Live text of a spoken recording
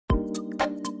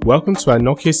Welcome to our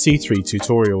Nokia C3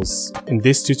 tutorials. In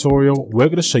this tutorial, we're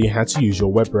going to show you how to use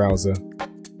your web browser.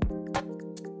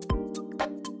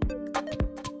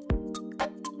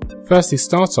 Firstly,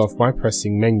 start off by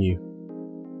pressing Menu.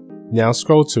 Now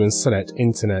scroll to and select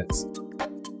Internet.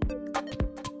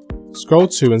 Scroll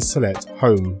to and select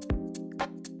Home.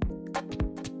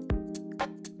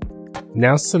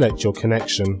 Now select your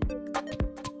connection.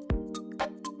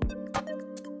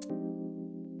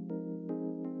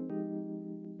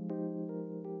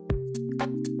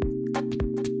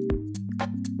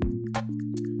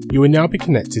 You will now be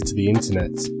connected to the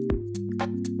internet.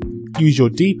 Use your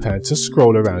D-pad to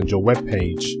scroll around your web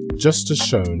page, just as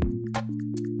shown.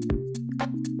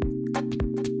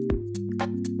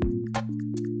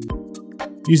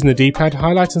 Using the D-pad,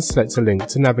 highlight and select a link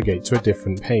to navigate to a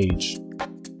different page.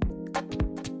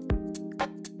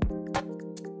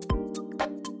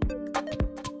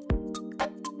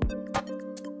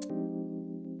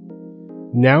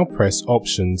 Now press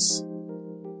Options.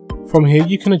 From here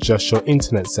you can adjust your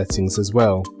internet settings as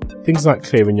well, things like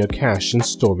clearing your cache and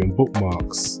storing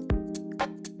bookmarks.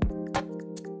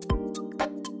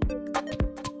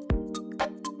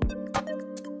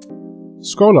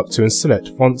 Scroll up to and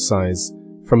select Font Size.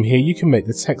 From here you can make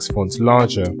the text font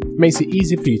larger, makes it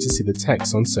easier for you to see the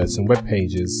text on certain web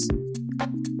pages.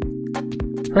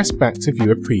 Press back to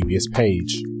view a previous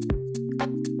page.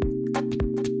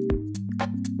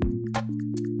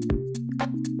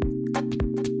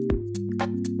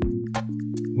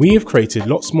 We have created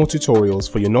lots more tutorials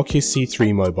for your Nokia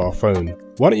C3 mobile phone.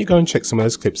 Why don't you go and check some of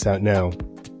those clips out now?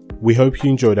 We hope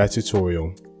you enjoyed our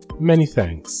tutorial. Many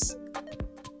thanks.